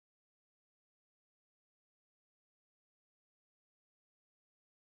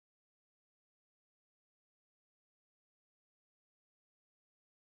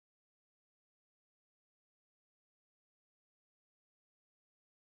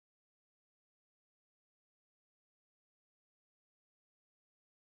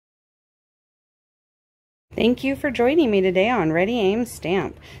Thank you for joining me today on Ready, Aim,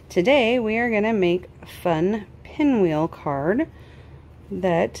 Stamp. Today we are going to make a fun pinwheel card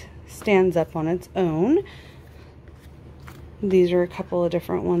that stands up on its own. These are a couple of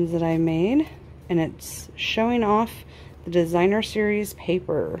different ones that I made, and it's showing off the designer series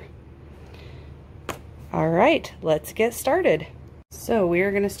paper. Alright, let's get started. So we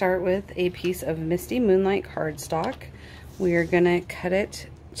are going to start with a piece of Misty Moonlight cardstock. We are going to cut it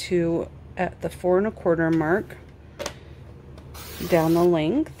to at the 4 1/4 mark down the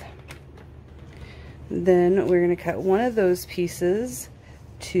length. Then we're going to cut one of those pieces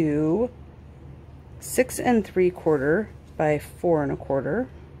to 6 3/4 by 4 1/4.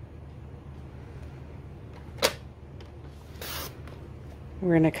 We're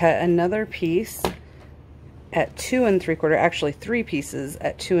going to cut another piece at 2 3/4, actually 3 pieces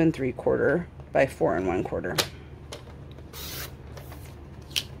at 2 3/4 by 4 1/4.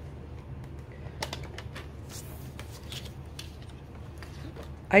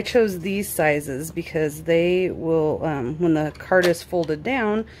 I chose these sizes because they will, when the card is folded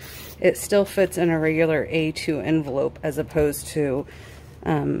down, it still fits in a regular A2 envelope as opposed to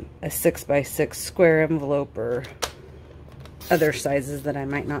a 6 by 6 square envelope or other sizes that I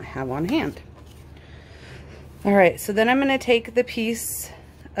might not have on hand. Alright, so then I'm going to take the piece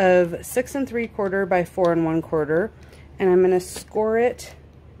of 6 3/4 by 4 1/4 and I'm going to score it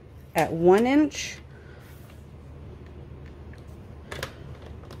at 1 inch,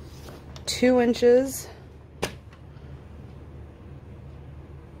 2 inches,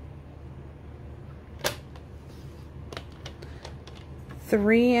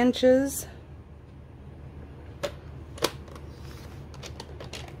 3 inches,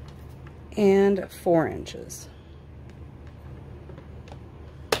 and 4 inches.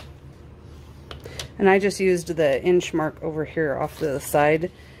 And I just used the inch mark over here off to the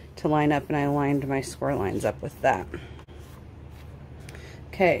side to line up, and I lined my score lines up with that.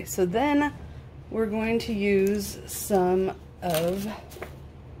 Okay, so then we're going to use some of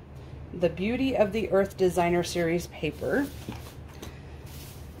the Beauty of the Earth Designer Series paper.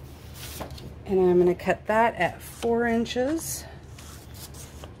 And I'm going to cut that at 4 inches.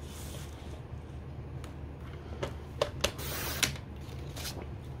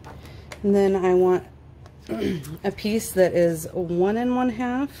 And then I want a piece that is 1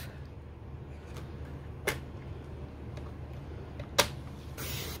 1/2.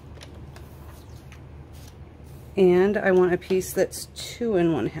 And I want a piece that's 2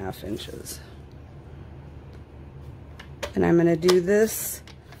 1/2 inches. And I'm going to do this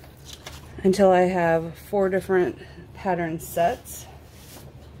until I have 4 different pattern sets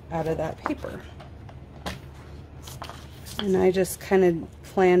out of that paper. And I just kind of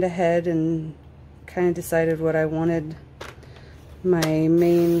planned ahead and kind of decided what I wanted my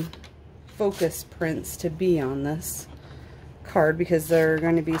main focus prints to be on this card, because there are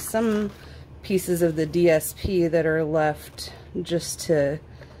going to be some pieces of the DSP that are left just to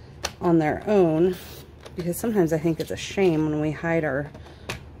on their own, because sometimes I think it's a shame when we hide our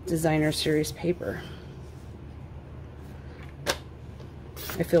designer series paper.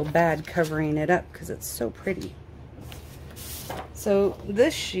 I feel bad covering it up because it's so pretty. So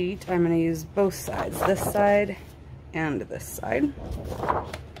this sheet, I'm going to use both sides, this side and this side.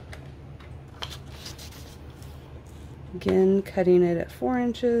 Again, cutting it at 4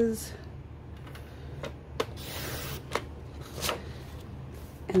 inches.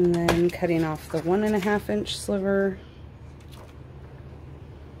 And then cutting off the 1 1/2 inch sliver.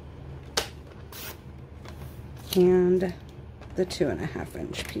 And the 2 1/2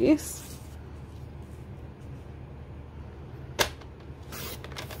 inch piece.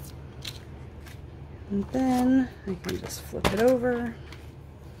 And then I can just flip it over.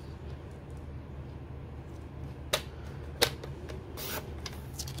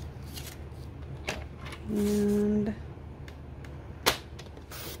 And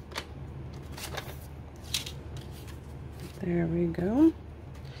there we go.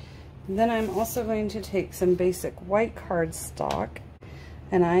 And then I'm also going to take some basic white cardstock,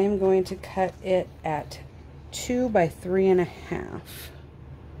 and I am going to cut it at 2 by 3 1/2.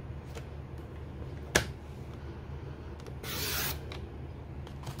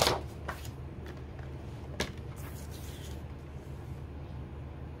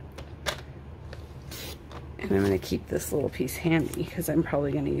 And I'm going to keep this little piece handy because I'm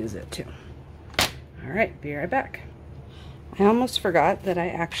probably going to use it too. Alright, be right back. I almost forgot that I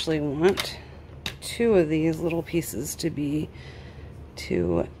actually want 2 of these little pieces to be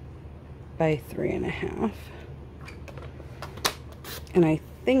 2 by 3 1/2. And I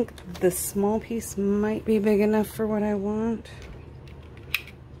think this small piece might be big enough for what I want.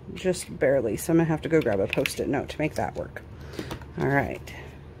 just barely. So I'm gonna have to go grab a Post-it note to make that work. All right.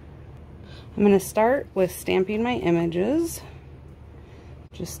 I'm gonna start with stamping my images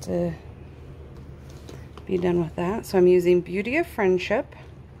just to be done with that. So I'm using Beauty of Friendship.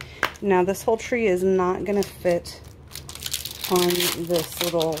 Now this whole tree is not gonna fit on this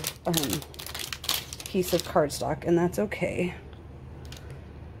little piece of cardstock, and that's okay.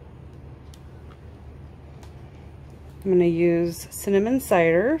 I'm gonna use cinnamon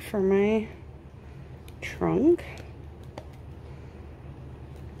cider for my trunk.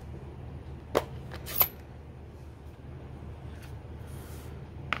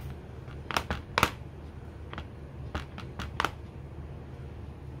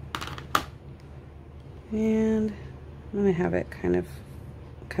 And I'm gonna have it kind of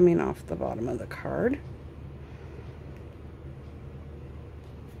coming off the bottom of the card.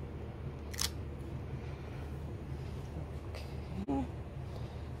 Okay.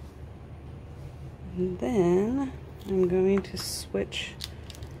 And then I'm going to switch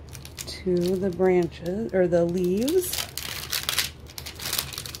to the branches, or the leaves.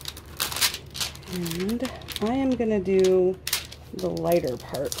 And I am gonna do the lighter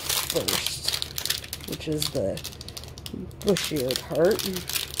part first, which is the bushier part.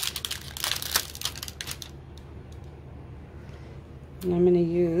 And I'm going to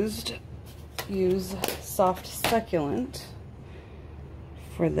use Soft Succulent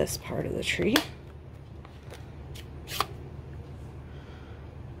for this part of the tree.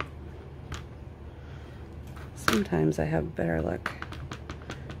 Sometimes I have better luck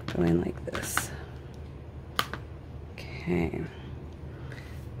going like this. Okay.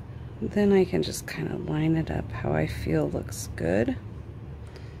 Then I can just kind of line it up how I feel looks good.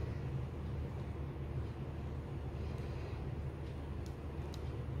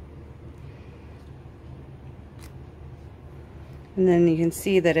 And then you can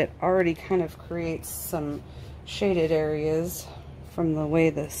see that it already kind of creates some shaded areas from the way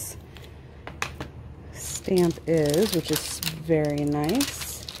this stamp is, which is very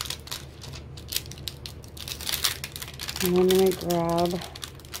nice. And I'm going to grab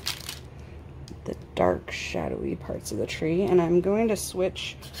the dark shadowy parts of the tree, and I'm going to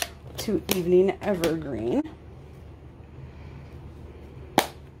switch to Evening Evergreen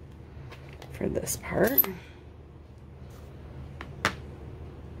for this part.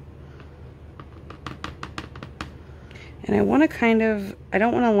 And I want to kind of, I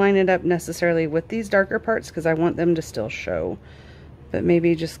don't want to line it up necessarily with these darker parts because I want them to still show, but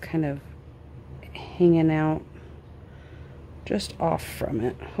maybe just kind of hanging out just off from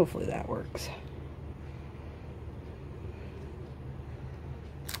it. Hopefully that works.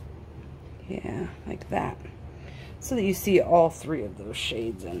 Yeah, like that. So that you see all three of those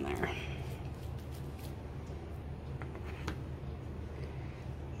shades in there.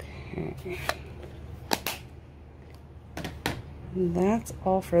 Okay. And that's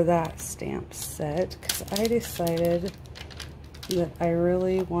all for that stamp set, because I decided that I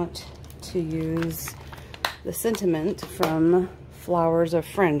really want to use the sentiment from Flowers of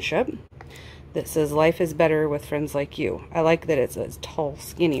Friendship that says, "Life is better with friends like you." I like that it's a tall,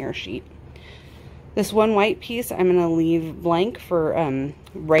 skinnier sheet. This one white piece I'm going to leave blank for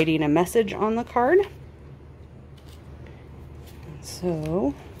writing a message on the card.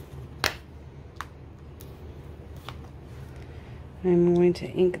 So I'm going to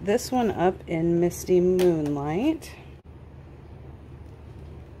ink this one up in Misty Moonlight.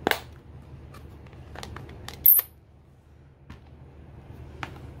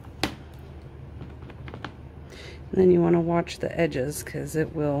 And then you want to watch the edges because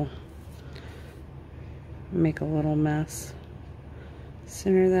it will make a little mess.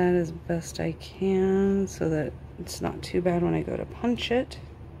 Center that as best I can so that it's not too bad when I go to punch it.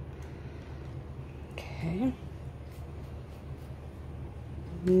 Okay.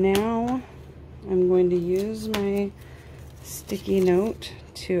 Now I'm going to use my sticky note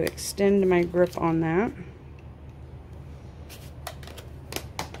to extend my grip on that.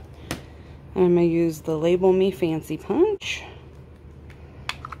 I'm going to use the Label Me Fancy Punch.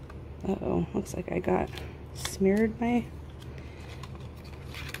 Uh-oh, looks like I got smeared my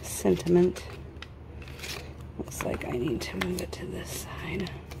sentiment. Looks like I need to move it to this side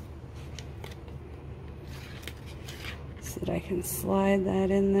so that I can slide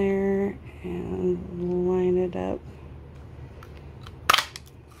that in there and line it up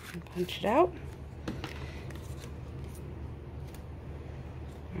and punch it out.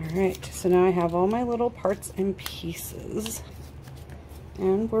 Alright, so now I have all my little parts and pieces,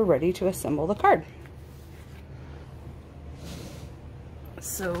 and we're ready to assemble the card.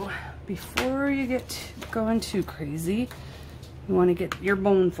 So before you get going too crazy, You want to get your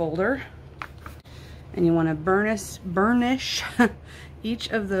bone folder, and you want to burnish each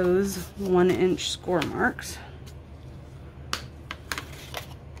of those 1-inch score marks.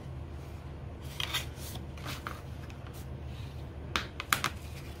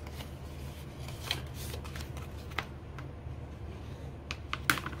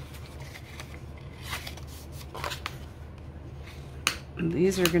 And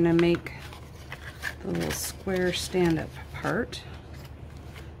these are going to make the little square stand-up part.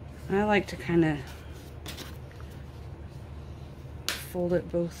 I like to kind of fold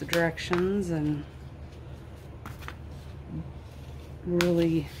it both directions and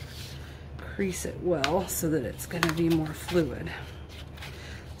really crease it well so that it's going to be more fluid.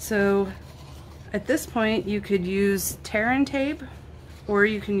 So at this point you could use tear and tape, or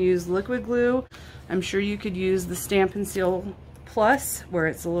you can use liquid glue. I'm sure you could use the Stamp and Seal Plus, where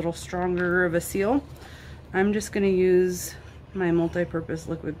it's a little stronger of a seal. I'm just going to use my multi-purpose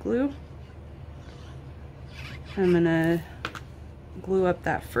liquid glue. I'm going to glue up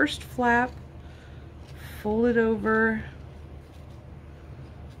that first flap, fold it over,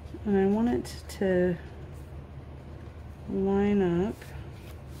 and I want it to line up.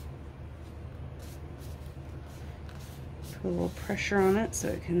 Put a little pressure on it so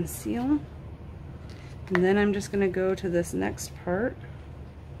it can seal. And then I'm just going to go to this next part.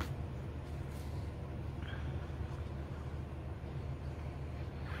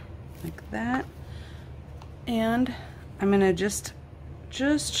 Like that. And I'm going to just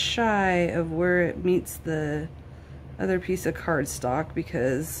shy of where it meets the other piece of cardstock,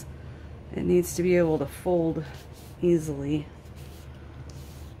 because it needs to be able to fold easily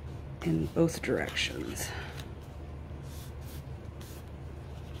in both directions.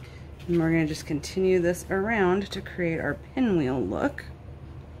 And we're going to just continue this around to create our pinwheel look.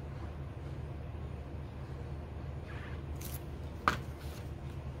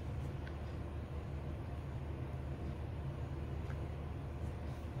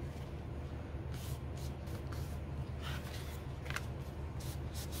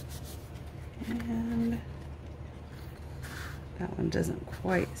 And that one doesn't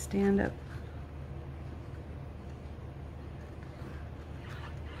quite stand up.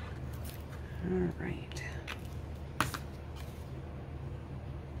 All right.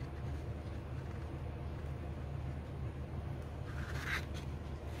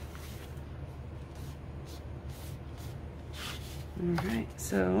 All right,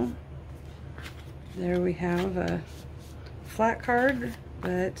 so there we have a flat card,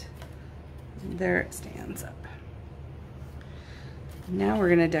 but there it stands up. Now we're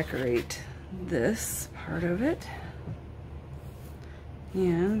going to decorate this part of it.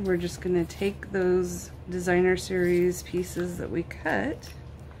 And we're just going to take those designer series pieces that we cut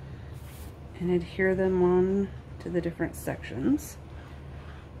and adhere them on to the different sections.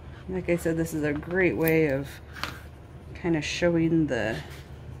 Like I said, this is a great way of kind of showing the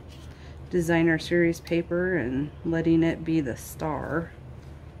designer series paper and letting it be the star.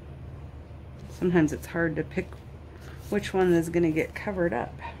 Sometimes it's hard to pick which one is going to get covered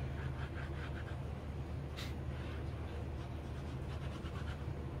up.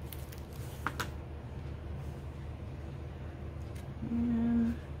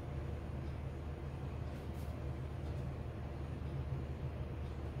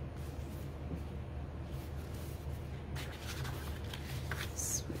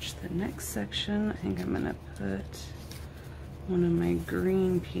 Switch the next section. I think I'm going to put one of my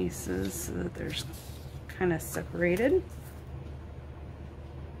green pieces so that there's kind of separated.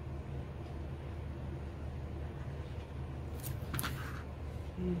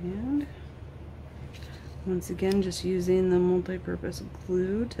 And once again, just using the multi-purpose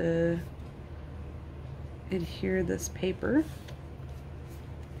glue to adhere this paper.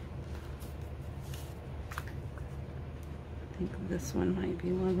 I think this one might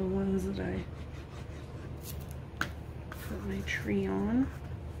be one of the ones that I put my tree on.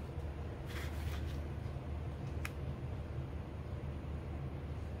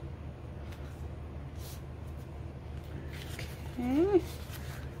 Okay,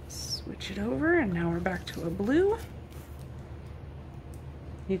 switch it over, and now we're back to a blue.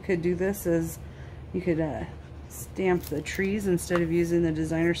 You could do this as, you could stamp the trees instead of using the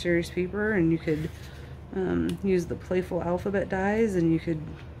designer series paper, and you could use the playful alphabet dies, and you could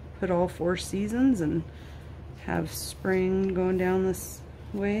put all 4 seasons and have spring going down this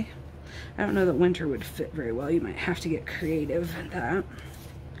way. I don't know that winter would fit very well. You might have to get creative at that.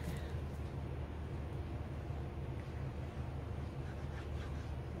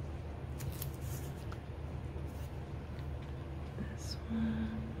 This one.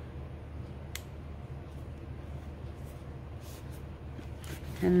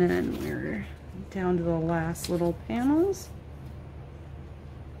 And then we're down to the last little panels.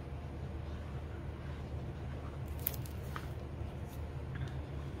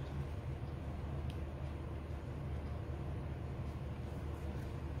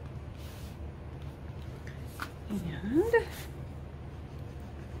 And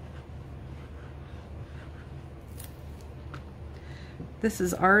this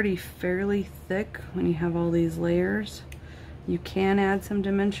is already fairly thick when you have all these layers. You can add some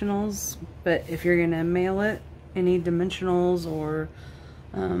dimensionals, but if you're gonna mail it, any dimensionals or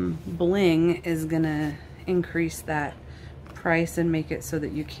bling is gonna increase that price and make it so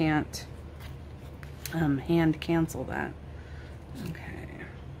that you can't hand cancel that. Okay.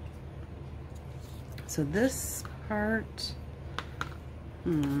 So this part, I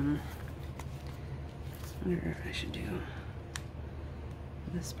wonder if I should do,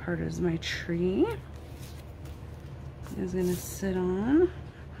 this part is my tree. Is gonna sit on.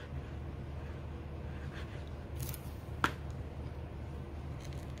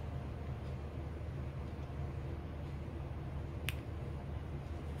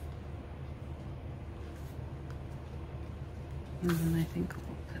 And then I think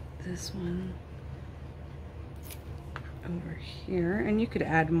I'll put this one over here, and you could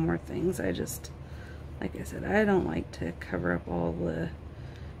add more things. I just, like I said, I don't like to cover up all the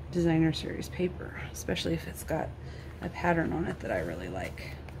designer series paper, especially if it's got a pattern on it that I really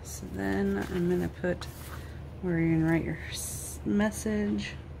like. So then I'm gonna put where you're gonna write your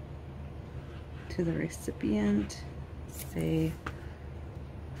message to the recipient, say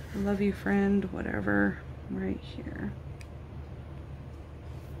love you friend, whatever, right here.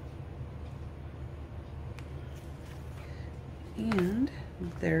 And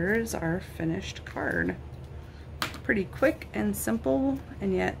there's our finished card. Pretty quick and simple,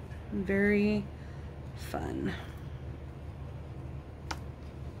 and yet very fun.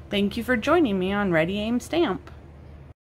 Thank you for joining me on Ready, Aim, Stamp.